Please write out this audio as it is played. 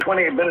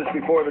28 minutes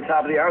before the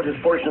top of the hour, this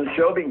portion of the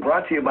show being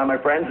brought to you by my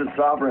friends at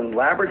Sovereign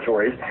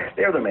Laboratories.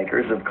 They're the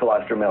makers of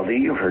Colostrum LD.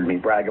 You've heard me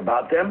brag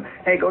about them.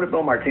 Hey, go to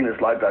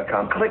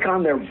BillMartinezLive.com, click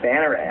on their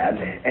banner ad,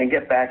 and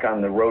get back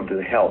on the road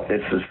to health.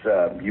 This is,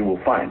 you will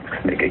find,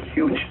 make a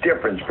huge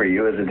difference for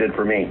you as it did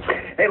for me.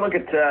 Hey, look,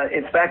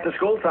 it's back to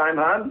school time,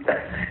 huh?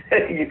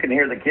 You can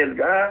hear the kids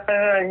go,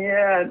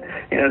 yeah.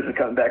 You know, this is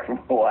coming back from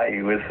Hawaii.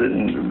 He was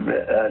sitting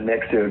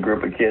next to a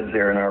group of kids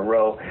there in our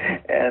row,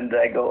 and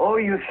I go, oh, are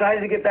you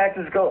excited to get back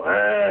to school?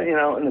 You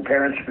know, and the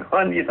parents are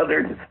going, you know,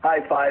 they're just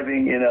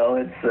high-fiving, you know,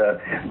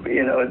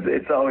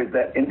 it's always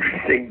that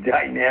interesting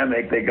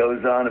dynamic that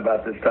goes on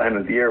about this time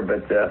of year,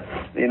 but,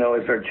 you know,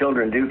 as our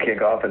children do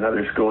kick off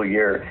another school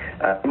year,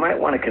 you might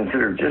want to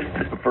consider just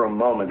for a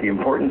moment the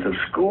importance of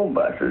school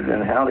buses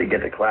and how they get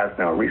to class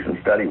now. A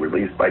recent study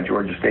released by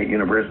Georgia State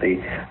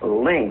University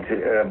linked,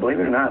 believe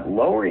it or not,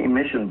 lower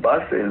emission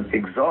buses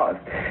exhaust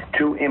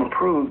to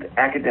improved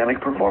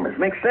academic performance.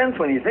 Makes sense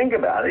when you think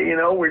about it, you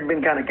know, we've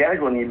been kind of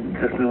casual and you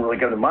just didn't really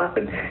come to mind.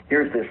 But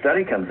here's this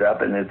study comes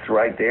up, and it's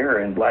right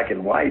there in black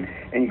and white,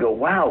 and you go,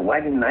 wow, why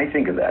didn't I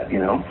think of that, you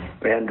know?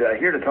 And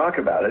here to talk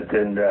about it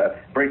and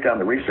break down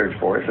the research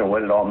for us and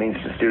what it all means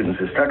to students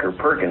is Tucker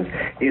Perkins.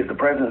 He is the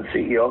president and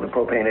CEO of the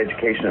Propane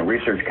Education and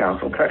Research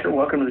Council. Tucker,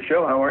 welcome to the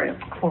show. How are you?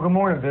 Well, good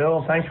morning,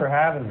 Bill. Thanks for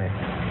having me.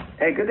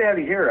 Hey, good to have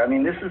you here. I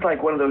mean, this is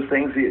like one of those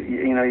things,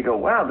 you know, you go,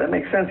 wow, that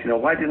makes sense. You know,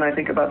 why didn't I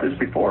think about this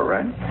before,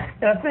 right?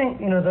 Yeah, I think,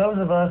 you know, those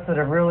of us that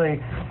have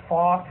really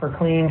fought for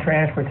clean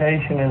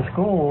transportation in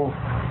schools,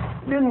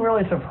 didn't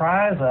really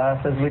surprise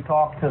us as we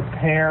talked to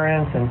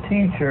parents and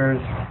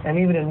teachers and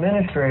even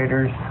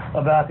administrators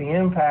about the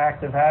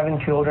impact of having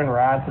children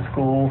ride to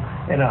school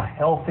in a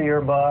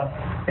healthier bus,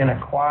 in a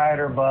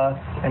quieter bus,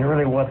 and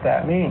really what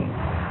that means.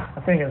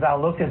 I think as I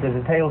looked at the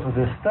details of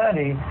this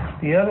study,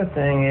 the other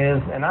thing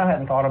is, and I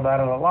hadn't thought about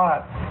it a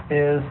lot,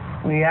 is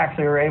we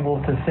actually are able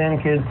to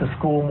send kids to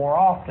school more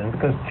often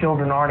because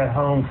children aren't at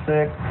home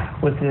sick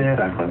with the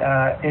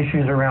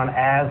issues around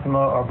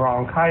asthma or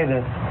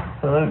bronchitis.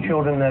 So those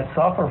children that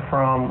suffer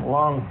from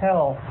lung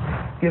health,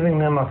 giving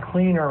them a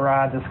cleaner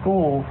ride to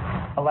school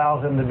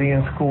allows them to be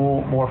in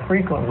school more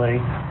frequently.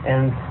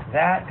 And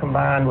that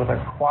combined with a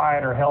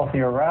quieter,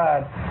 healthier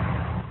ride,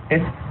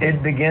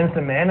 it begins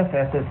to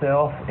manifest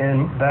itself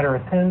in better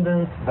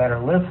attendance, better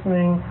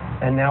listening,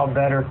 and now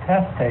better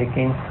test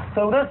taking.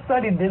 So this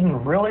study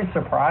didn't really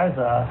surprise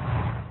us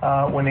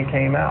when it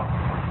came out.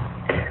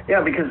 Yeah,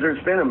 because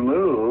there's been a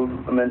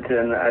movement,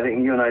 and I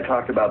think you and I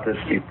talked about this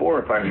before,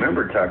 if I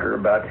remember, Tucker,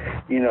 about,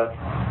 you know,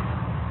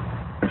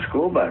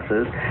 school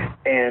buses,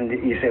 and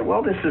you say,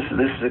 well, this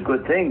is a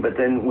good thing, but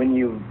then when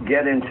you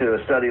get into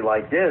a study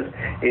like this,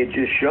 it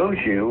just shows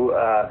you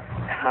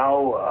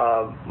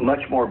how much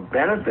more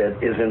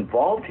benefit is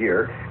involved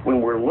here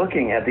when we're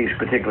looking at these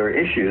particular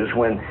issues.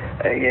 When,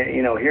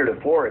 you know,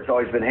 heretofore it's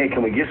always been, hey,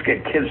 can we just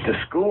get kids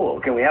to school?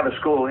 Can we have a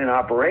school in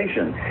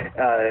operation?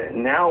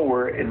 Now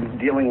we're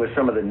dealing with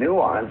some of the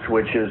nuance,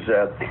 which is,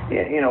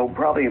 you know,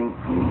 probably,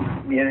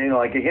 you know,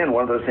 like, again,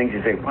 one of those things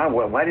you say, wow,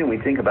 why didn't we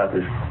think about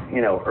this,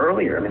 you know,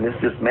 earlier? I mean, this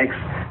just makes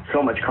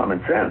so much common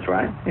sense,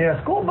 right?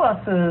 Yeah, school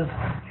buses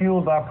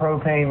fueled by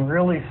propane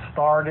really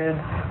started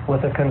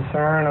with a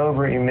concern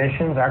over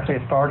emissions. Actually,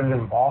 it started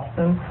in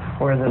Boston,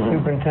 where the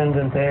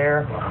superintendent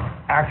there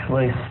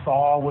actually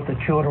saw what the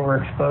children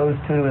were exposed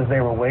to as they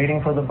were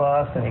waiting for the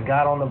bus, and he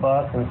got on the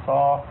bus and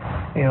saw,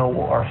 you know,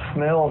 or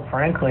smelled,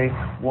 frankly,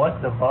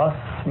 what the bus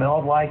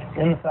smelled like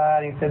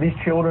inside. He said these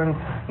children,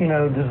 you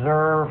know,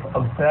 deserve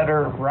a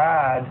better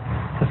ride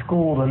to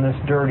school than this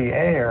dirty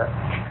air.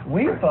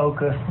 We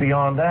focused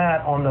beyond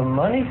that on the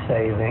money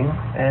saving,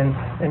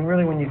 and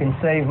really when you can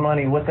save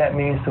money, what that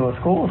means to a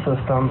school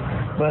system.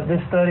 But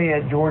this study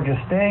at Georgia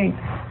State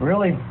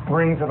really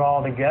brings it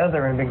all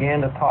together and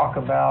began to talk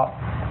about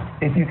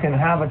if you can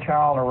have a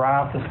child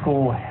arrive to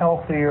school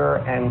healthier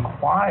and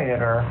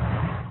quieter,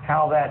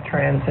 how that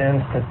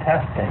transcends to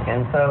testing.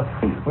 And so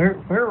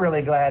we're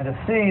really glad to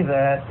see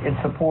that it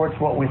supports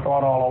what we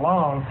thought all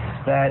along,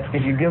 that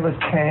if you give a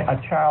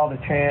child a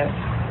chance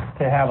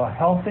to have a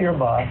healthier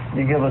bus,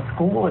 you give a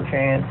school a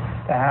chance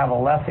to have a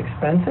less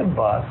expensive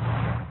bus,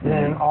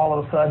 then all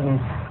of a sudden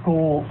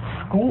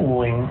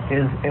schooling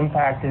is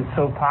impacted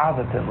so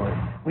positively.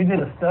 We did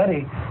a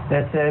study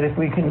that said if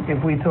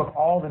we took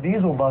all the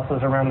diesel buses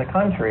around the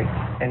country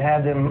and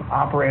had them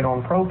operate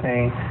on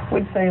propane,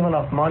 we'd save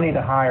enough money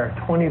to hire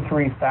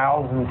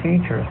 23,000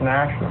 teachers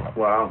nationally.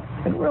 Wow.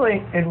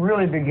 It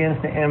really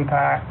begins to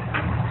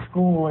impact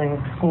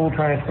schooling, school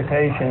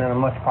transportation in a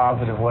much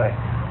positive way.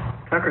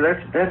 Tucker,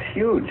 that's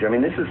huge. I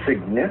mean, this is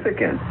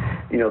significant,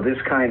 you know, this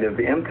kind of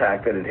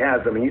impact that it has.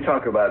 I mean, you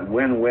talk about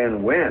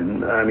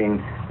win-win-win. I mean,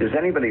 does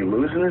anybody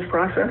lose in this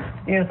process?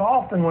 Yes,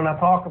 often when I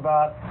talk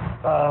about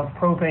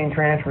propane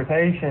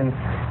transportation,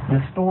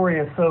 the story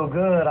is so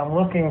good, I'm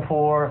looking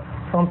for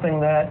something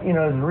that, you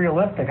know, is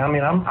realistic. I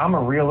mean, I'm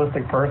a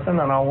realistic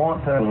person, and I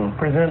want to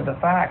present the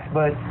facts,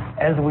 but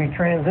as we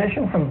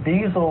transition from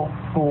diesel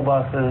school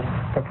buses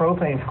to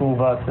propane school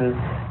buses,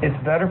 it's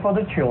better for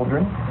the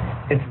children.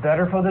 It's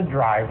better for the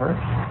drivers.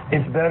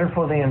 It's better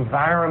for the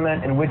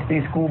environment in which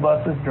these school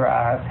buses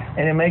drive,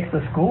 and it makes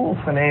the schools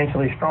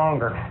financially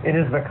stronger. It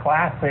is the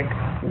classic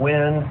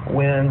win,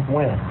 win,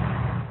 win.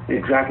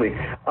 Exactly.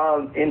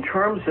 In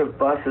terms of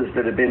buses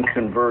that have been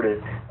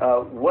converted,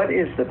 what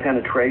is the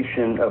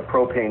penetration of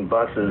propane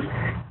buses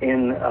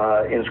in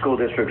school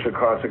districts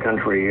across the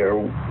country? Are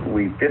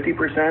we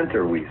 50%?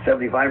 Are we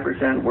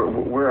 75%?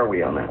 Where are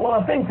we on that? Well,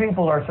 I think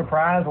people are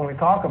surprised when we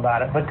talk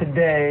about it, but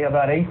today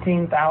about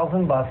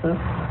 18,000 buses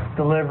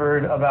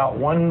delivered about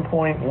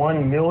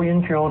 1.1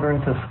 million children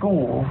to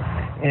school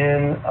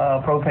in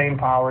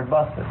propane-powered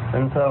buses.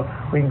 And so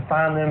we can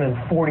find them in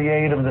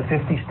 48 of the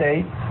 50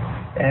 states.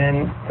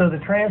 And so the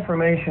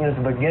transformation is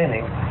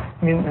beginning. I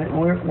mean,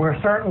 we're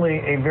certainly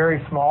a very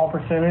small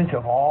percentage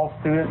of all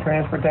student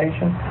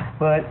transportation,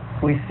 but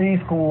we see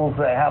schools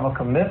that have a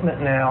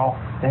commitment now,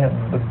 that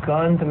have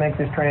begun to make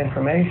this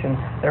transformation.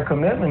 Their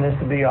commitment is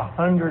to be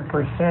 100%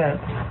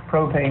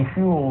 propane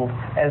fueled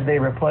as they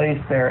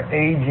replace their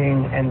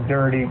aging and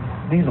dirty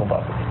diesel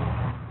buses.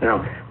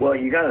 Now, well,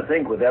 you got to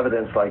think with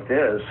evidence like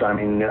this, I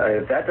mean,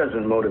 if that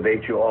doesn't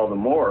motivate you all the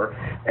more,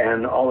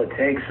 and all it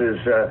takes is,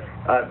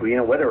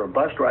 whether a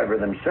bus driver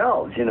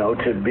themselves,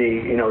 to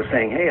be,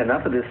 saying, hey,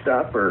 enough of this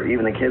stuff, or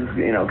even the kids,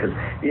 because,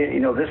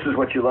 this is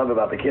what you love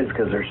about the kids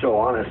because they're so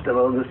honest.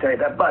 They'll just tell you,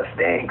 that bus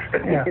stinks.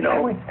 Yeah.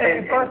 And we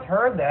first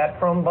heard that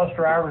from bus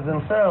drivers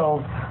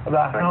themselves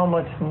about how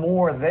much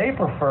more they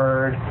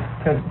preferred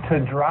to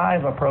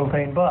drive a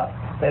propane bus.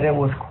 That it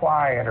was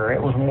quieter,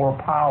 it was more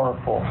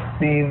powerful.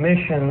 The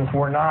emissions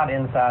were not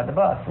inside the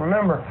bus.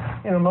 Remember,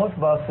 most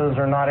buses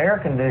are not air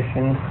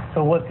conditioned,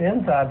 so what's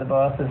inside the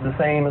bus is the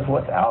same as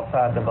what's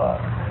outside the bus.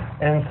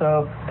 And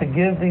so to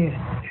give these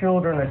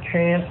children a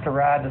chance to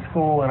ride to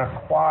school in a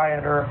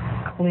quieter,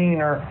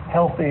 cleaner,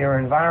 healthier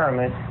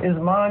environment is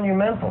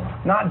monumental,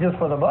 not just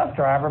for the bus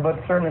driver, but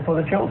certainly for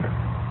the children.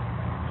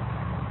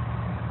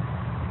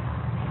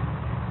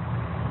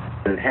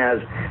 It has,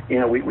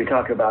 we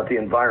talk about the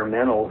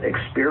environmental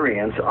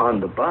experience on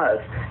the bus,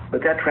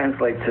 but that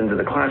translates into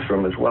the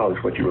classroom as well, is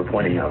what you were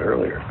pointing out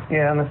earlier.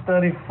 Yeah, and the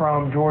study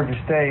from Georgia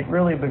State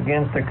really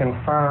begins to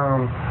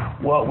confirm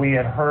what we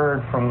had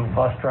heard from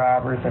bus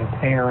drivers and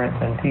parents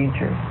and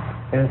teachers,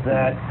 is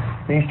that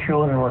these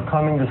children were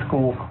coming to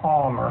school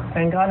calmer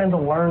and got into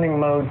learning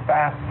mode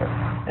faster,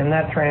 and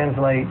that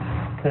translates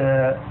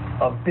to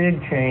a big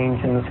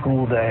change in the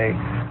school day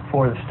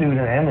for the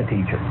student and the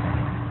teacher.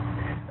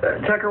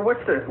 Tucker,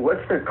 what's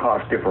the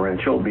cost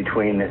differential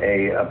between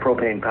a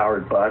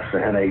propane-powered bus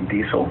and a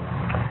diesel?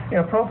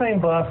 A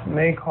propane bus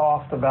may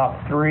cost about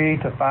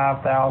 $3,000 to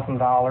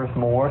 $5,000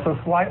 more, so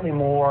slightly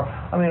more.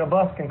 I mean, a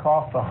bus can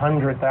cost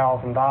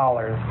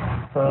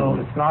 $100,000, so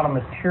it's not a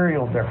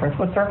material difference,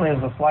 but certainly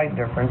is a slight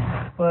difference.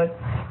 But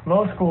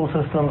most school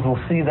systems will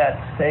see that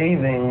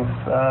savings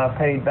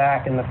paid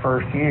back in the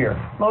first year.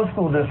 Most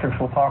school districts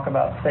will talk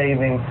about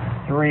saving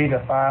 $3,000 to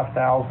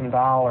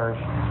 $5,000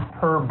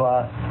 per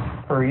bus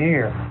per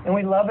year. And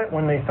we love it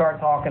when they start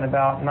talking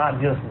about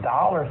not just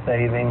dollar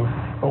savings,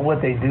 but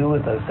what they do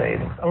with those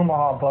savings.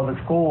 Omaha Public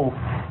Schools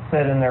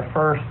said in the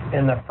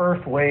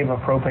first wave of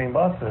propane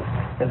buses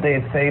that they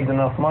had saved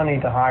enough money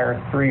to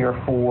hire 3 or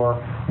 4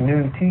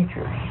 new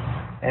teachers.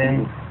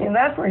 And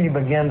that's where you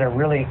begin to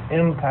really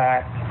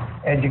impact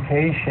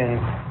education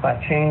by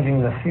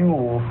changing the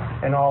fuel,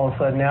 and all of a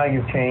sudden now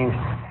you've changed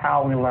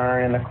how we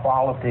learn and the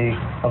quality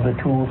of the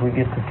tools we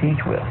get to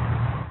teach with.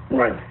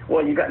 Right.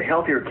 Well, you got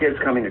healthier kids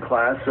coming to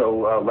class,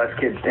 so less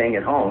kids staying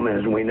at home,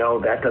 and we know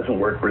that doesn't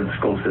work for the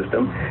school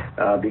system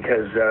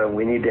because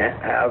we need to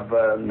have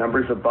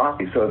numbers of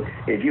bodies. So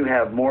if you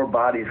have more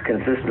bodies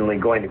consistently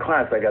going to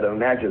class, I got to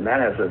imagine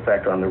that has an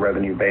effect on the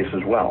revenue base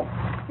as well.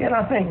 And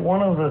I think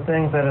one of the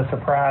things that has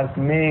surprised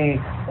me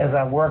as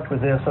I've worked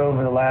with this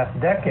over the last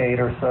decade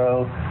or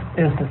so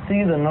is to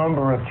see the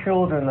number of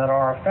children that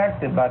are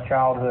affected by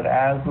childhood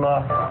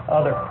asthma,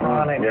 other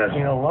chronic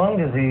lung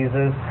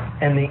diseases,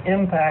 and the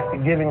impact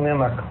of giving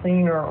them a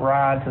cleaner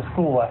ride to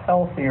school, a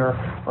healthier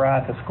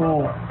ride to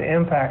school, the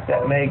impact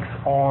that makes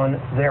on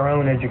their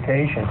own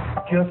education,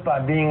 just by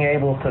being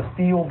able to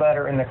feel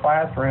better in the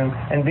classroom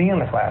and be in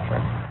the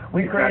classroom.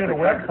 We created a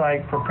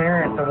website for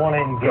parents that want to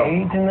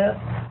engage in this.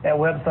 That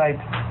website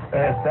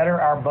is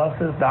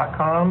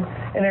betterourbuses.com,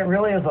 and it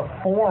really is a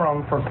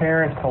forum for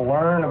parents to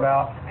learn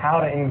about how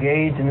to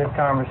engage in this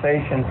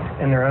conversation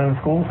in their own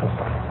school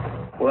system.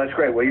 Well, that's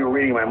great. Well, you were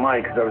reading my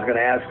mind because I was going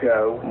to ask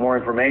more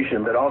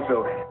information, but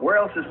also, where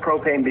else is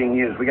propane being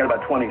used? We got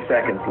about 20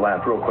 seconds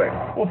left, real quick.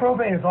 Well,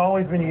 propane has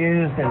always been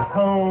used in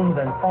homes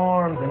and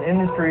farms and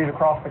industries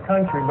across the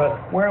country, but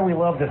where we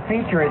love to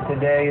feature it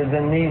today is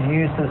in these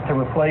uses to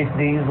replace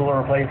diesel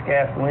or replace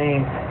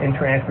gasoline in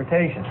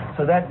transportation.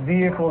 So that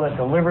vehicle that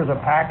delivers a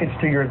package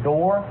to your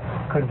door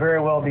could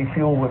very well be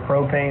fueled with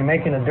propane,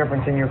 making a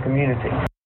difference in your community.